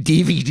bootleg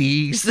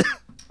DVDs.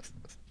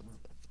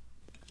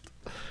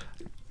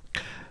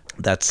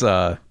 That's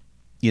they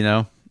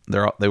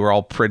were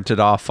all printed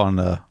off on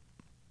a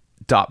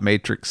dot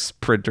matrix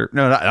printer.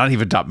 No, not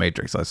even dot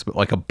matrix.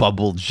 Like a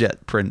bubble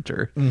jet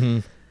printer. Mm-hmm.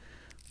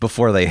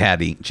 Before they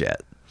had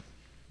inkjet.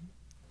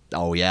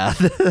 Oh yeah,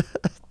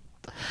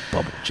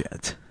 bubble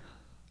jet.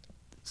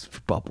 It's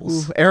for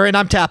bubbles. Ooh, Aaron,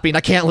 I'm tapping.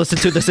 I can't listen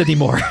to this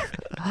anymore.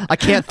 I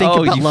can't think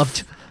about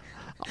love.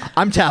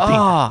 I'm tapping.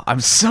 Oh,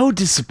 I'm so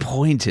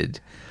disappointed.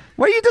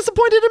 What are you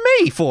disappointed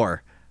in me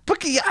for?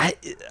 But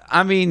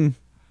I mean.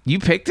 You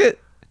picked it,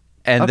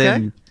 and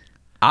then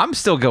I'm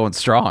still going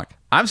strong.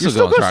 I'm still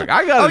still going going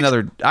strong.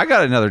 strong. I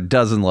got another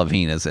dozen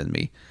Lavinas in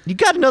me. You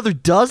got another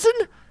dozen?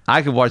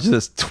 I could watch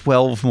this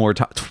 12 more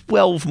times.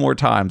 12 more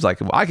times. I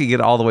could get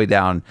all the way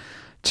down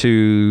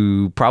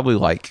to probably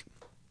like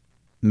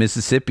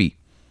Mississippi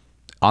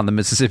on the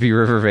Mississippi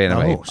River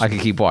anime. Oh, I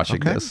could keep watching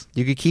okay. this.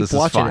 You could keep This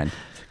watching is fine. it.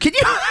 Can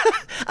you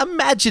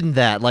imagine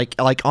that? Like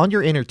on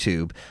your inner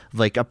tube,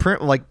 like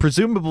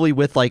presumably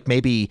with like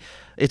maybe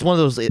it's one of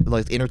those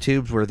like inner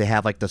tubes where they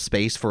have like the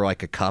space for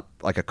like a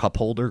cup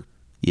holder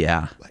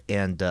Yeah.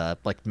 and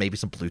like maybe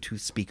some Bluetooth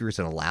speakers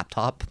and a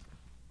laptop.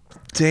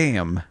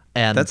 Damn.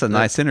 And that's a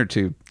nice inner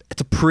tube.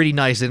 It's a pretty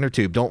nice inner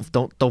tube.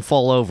 Don't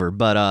fall over.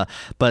 But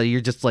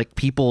you're just like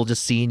people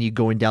just seeing you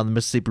going down the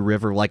Mississippi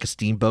River like a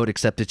steamboat,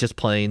 except it's just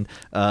playing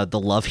the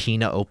Love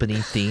Hina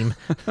opening theme.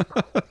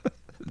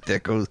 There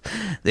goes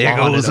On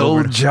and over.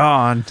 old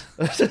John.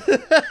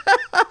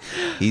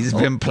 He's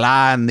been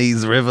plying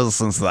these rivers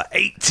since the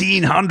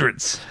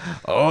 1800s.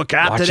 Oh,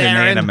 Captain Watching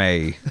Aaron.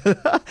 anime.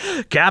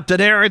 Captain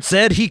Aaron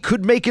said he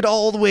could make it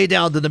all the way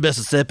down to the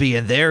Mississippi,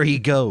 and there he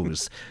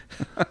goes.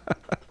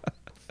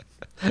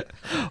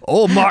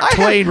 Old Mark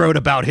Twain wrote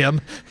about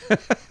him.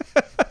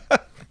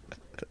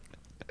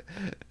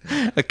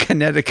 A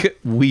Connecticut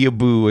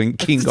weeaboo in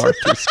King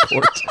Arthur's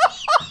court.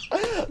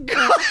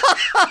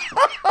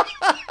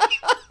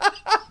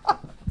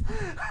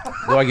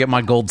 Do I get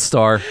my gold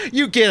star?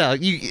 You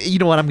get you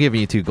know what? I'm giving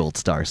you 2 gold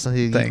stars.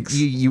 Thanks.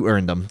 You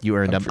earned them. You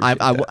earned them.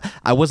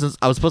 I was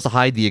supposed to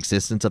hide the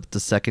existence of the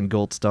second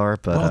gold star,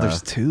 but Oh,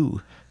 there's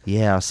 2.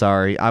 yeah,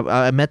 sorry.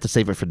 I meant to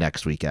save it for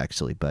next week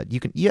actually, but you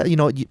can. Yeah, you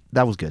know what?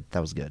 That was good. That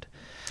was good.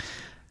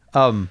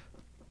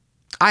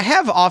 I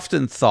have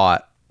often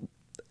thought,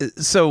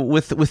 so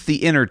with the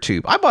inner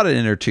tube, I bought an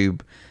inner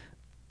tube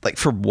like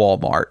from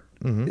Walmart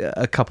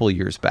a couple of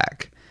years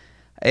back,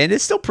 and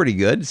it's still pretty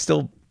good. It's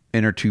still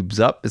inner tubes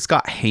up. It's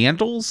got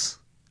handles.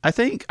 I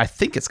think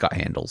it's got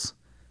handles.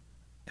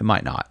 It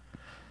might not.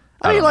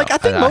 I mean, don't know. I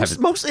think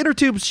haven't- most inner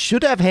tubes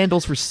should have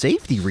handles for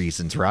safety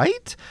reasons,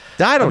 right?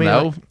 I don't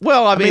know. like-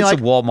 Well, I mean, it's like-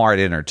 a Walmart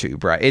inner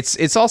tube, right?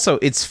 It's also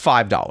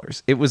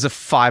 $5. It was a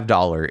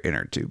 $5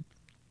 inner tube.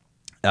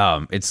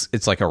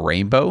 It's like a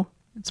rainbow.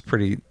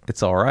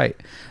 It's all right.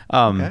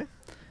 Okay.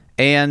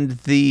 And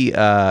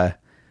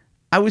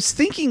I was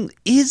thinking,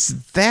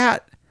 is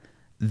that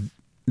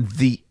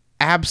the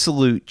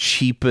absolute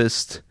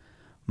cheapest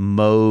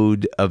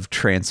mode of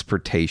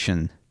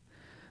transportation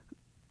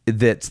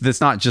that's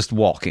not just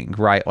walking,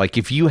 right? Like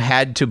if you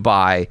had to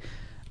buy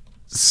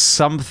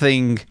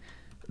something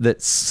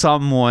that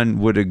someone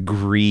would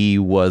agree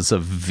was a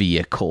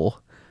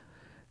vehicle,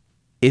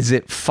 is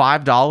it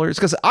 $5?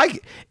 Because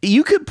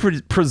you could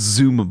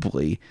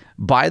presumably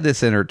buy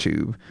this inner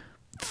tube,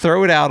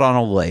 throw it out on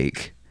a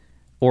lake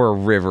or a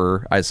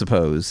river, I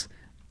suppose,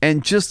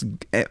 and just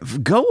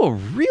go a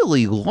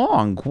really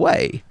long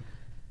way.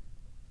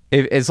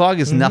 As long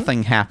as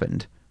nothing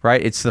happened,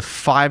 right? It's the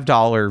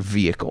 $5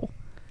 vehicle.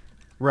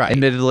 Right.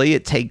 Admittedly,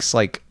 it takes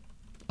like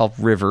a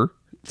river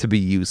to be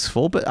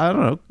useful, but I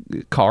don't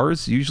know.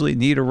 Cars usually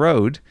need a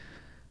road,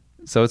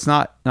 so it's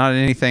not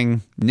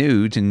anything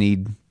new to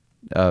need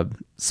a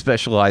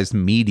specialized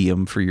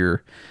medium for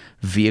your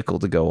vehicle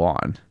to go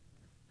on.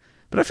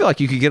 But I feel like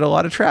you could get a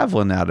lot of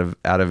traveling out of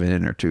an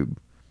inner tube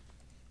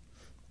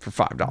for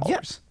 $5.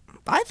 Yeah,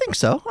 I think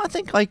so. I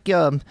think like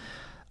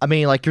I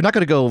mean, like you're not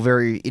going to go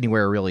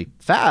anywhere really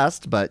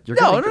fast, but you're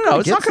No, gonna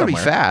it's get not going to be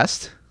somewhere.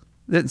 fast.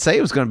 It didn't say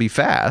it was going to be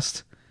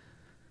fast.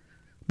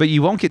 But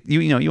you won't get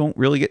you won't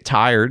really get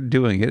tired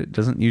doing it. It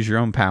doesn't use your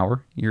own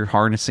power. You're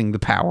harnessing the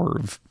power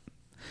of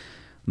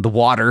the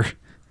water,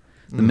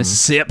 the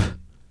Mississippi,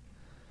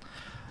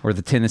 or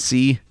the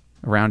Tennessee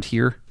around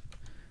here,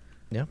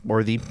 Yeah,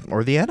 or the anime.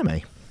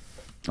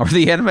 or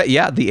the anime.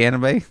 Yeah, the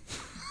anime,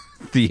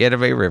 the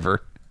anime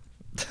river.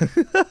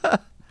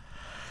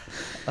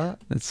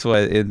 That's why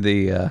in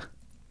the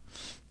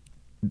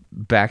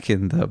back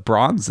in the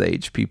Bronze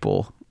Age,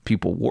 people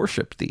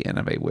worshipped the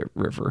anime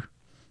river.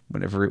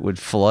 Whenever it would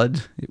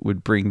flood, it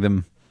would bring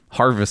them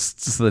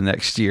harvests the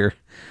next year.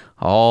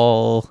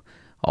 All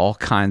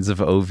kinds of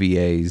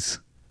OVAs.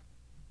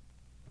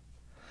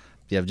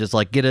 Yeah, just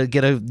like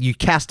you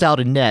cast out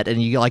a net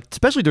and you like,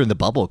 especially during the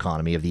bubble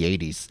economy of the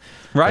 80s.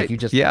 Right. Like you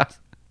just yeah.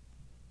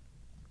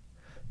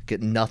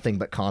 get nothing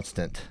but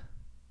constant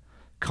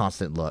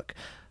look.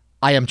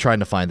 I am trying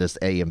to find this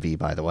AMV,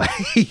 by the way.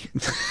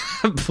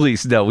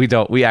 Please, no, we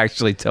don't. We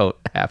actually don't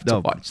have to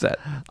watch that.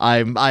 I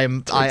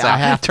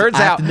have to, turns I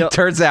have to know.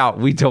 Turns out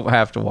we don't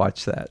have to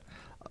watch that.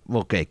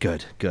 Okay,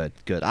 good.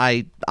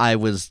 I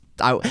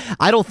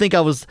don't think I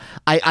was.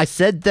 I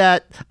said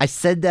that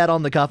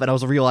on the cuff, and I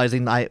was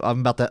realizing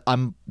I'm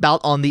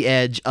about on the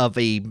edge of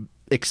a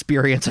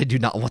experience I do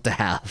not want to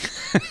have.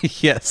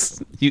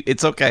 Yes,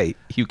 it's okay.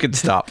 You can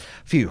stop.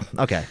 Phew.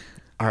 Okay.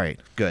 All right.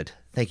 Good.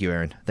 Thank you,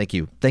 Aaron. Thank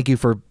you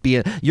for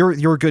being. You're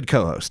a good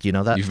co-host. You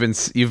know that.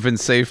 You've been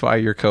saved by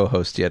your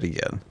co-host yet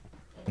again.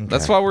 Okay.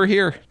 That's why we're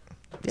here.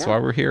 That's why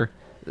we're here.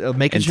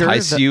 Making sure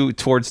entice you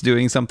towards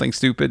doing something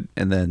stupid,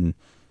 and then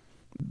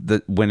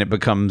when it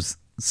becomes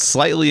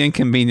slightly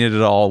inconvenient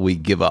at all, we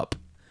give up.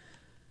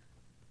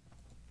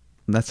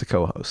 And that's a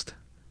co-host.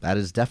 That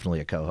is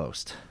definitely a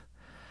co-host.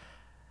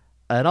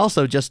 And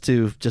also just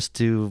to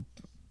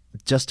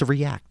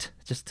react,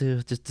 just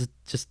to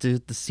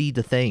see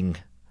the thing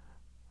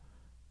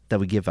that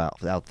we give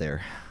out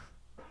there.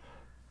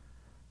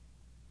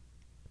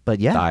 But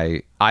yeah,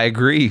 I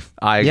agree.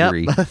 I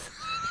agree. Yep.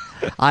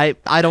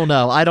 I don't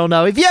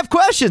know. If you have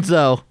questions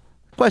though,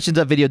 questions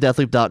at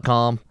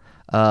videodeathloop.com.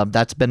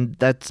 That's been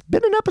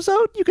an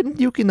episode. You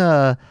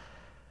can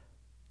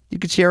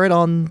share it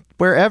on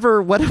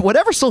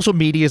whatever social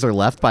medias are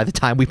left by the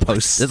time we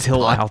post this.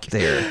 Still out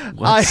there.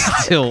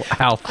 What's still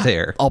out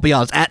there? I'll be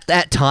honest. At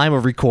that time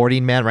of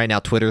recording, man, right now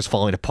Twitter's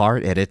falling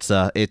apart, and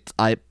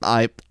I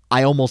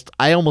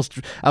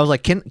was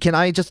like, can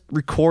I just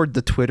record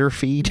the Twitter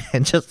feed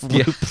and just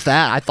loop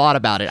that? I thought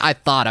about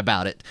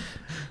it.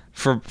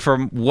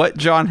 From what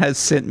John has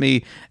sent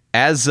me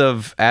as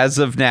of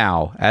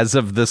now, as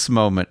of this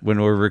moment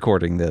when we're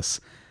recording this,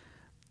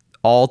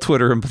 all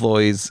Twitter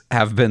employees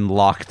have been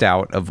locked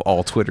out of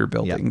all Twitter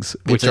buildings,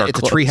 which are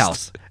closed. A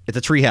treehouse. It's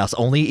a treehouse.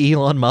 Only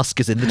Elon Musk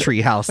is in the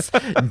treehouse.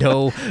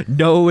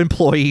 No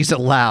employees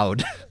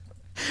allowed.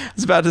 I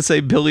was about to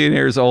say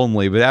billionaires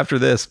only, but after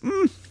this,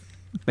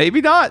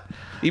 maybe not.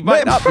 He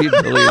might not be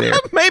a billionaire.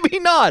 Maybe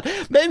not.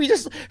 Maybe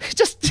just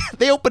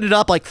they open it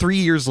up like 3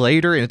 years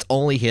later, and it's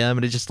only him,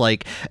 and it's just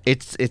like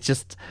it's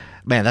just.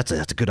 Man, that's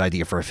a good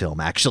idea for a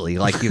film, actually.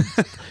 Like, it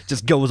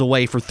just goes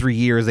away for 3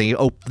 years,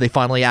 and they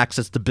finally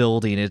access the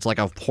building, and it's like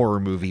a horror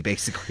movie,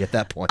 basically, at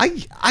that point.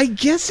 I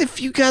guess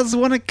if you guys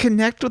want to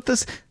connect with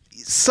us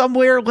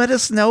somewhere, let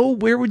us know.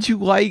 Where would you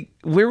like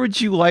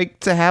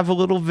to have a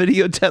little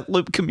Video Death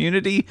Loop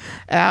community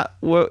at?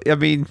 Well, I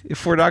mean,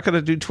 if we're not going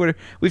to do Twitter,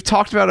 we've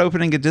talked about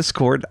opening a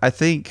Discord, I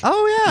think.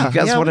 Oh, yeah. You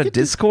guys want a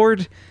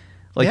Discord?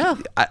 Like, yeah.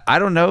 I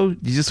don't know.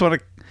 You just want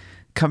to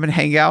come and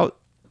hang out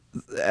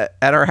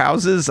at our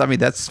houses? I mean,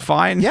 that's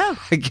fine. Yeah,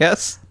 I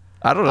guess.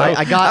 I don't know.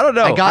 I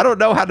don't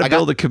know how to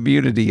build a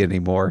community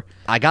anymore.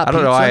 I don't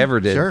know. I ever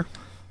did. Sure.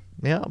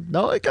 Yeah.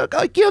 No.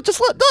 Just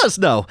let us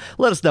know.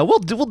 Let us know.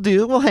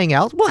 We'll hang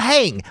out. We'll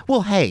hang.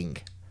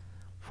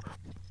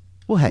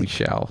 We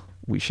shall.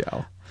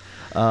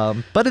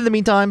 But in the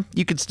meantime,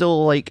 you can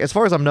still, like, as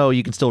far as I know,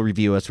 you can still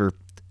review us for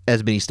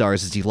as many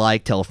stars as you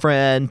like. Tell a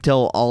friend.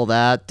 Tell all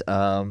that.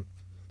 Do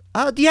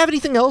you have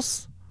anything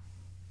else?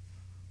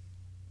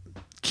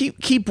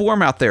 Keep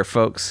warm out there,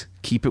 folks.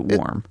 Keep it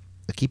warm.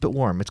 Keep it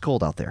warm. It's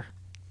cold out there.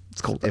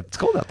 It's cold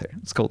out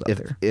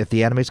there. If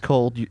the anime's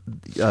cold,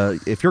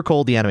 if you're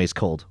cold, the anime's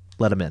cold.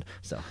 Let them in.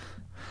 So,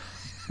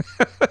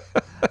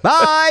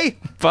 bye.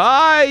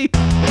 Bye.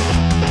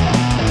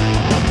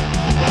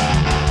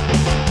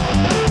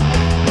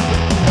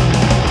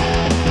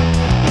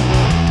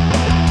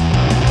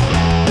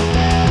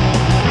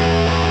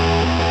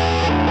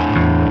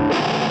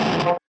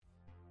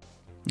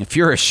 If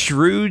you're a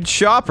shrewd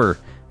shopper,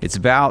 it's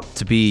about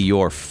to be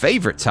your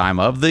favorite time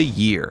of the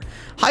year.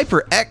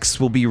 HyperX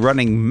will be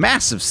running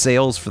massive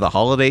sales for the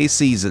holiday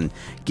season.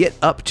 Get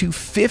up to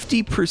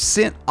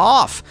 50%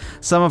 off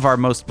some of our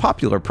most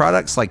popular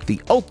products like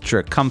the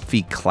ultra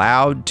comfy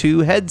Cloud 2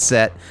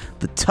 headset,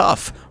 the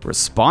tough,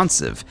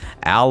 responsive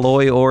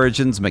Alloy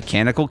Origins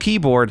mechanical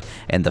keyboard,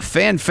 and the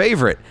fan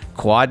favorite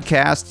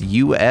Quadcast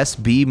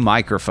USB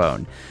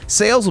microphone.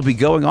 Sales will be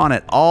going on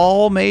at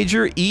all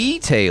major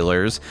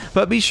e-tailers,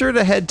 but be sure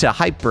to head to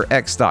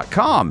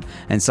hyperx.com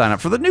and sign up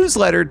for the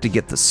newsletter to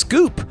get the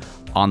scoop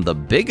on the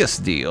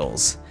biggest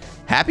deals.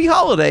 Happy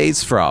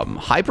holidays from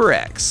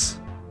HyperX.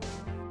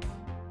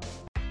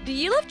 Do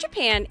you love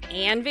Japan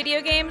and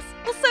video games?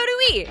 Well, so do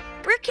we.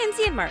 We're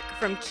Kinsey and Mark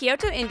from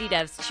Kyoto Indie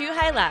Dev's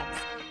Chuhai Labs.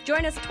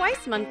 Join us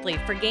twice monthly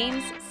for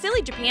games,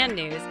 silly Japan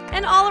news,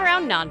 and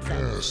all-around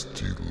nonsense.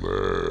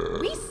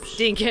 We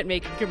stink at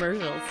making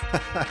commercials.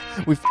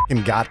 We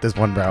f***ing got this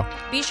one, bro.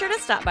 Be sure to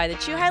stop by the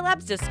Chuhai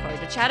Labs Discord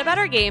to chat about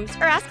our games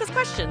or ask us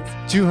questions.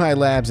 Chuhai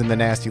Labs and the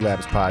Nasty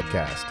Labs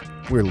podcast.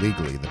 We're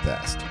legally the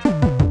best.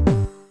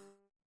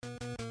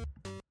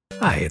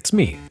 Hi, it's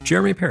me,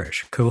 Jeremy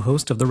Parrish,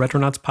 co-host of the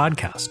Retronauts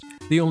podcast,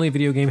 the only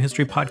video game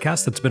history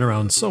podcast that's been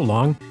around so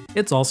long,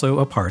 it's also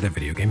a part of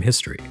video game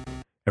history.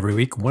 Every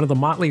week, one of the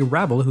motley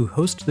rabble who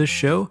host this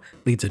show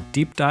leads a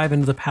deep dive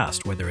into the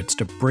past, whether it's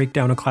to break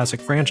down a classic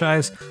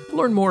franchise,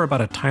 learn more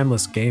about a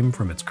timeless game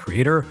from its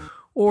creator,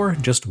 or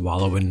just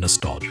wallow in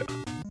nostalgia.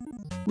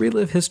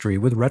 Relive history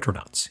with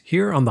Retronauts,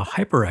 here on the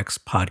HyperX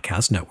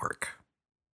Podcast Network.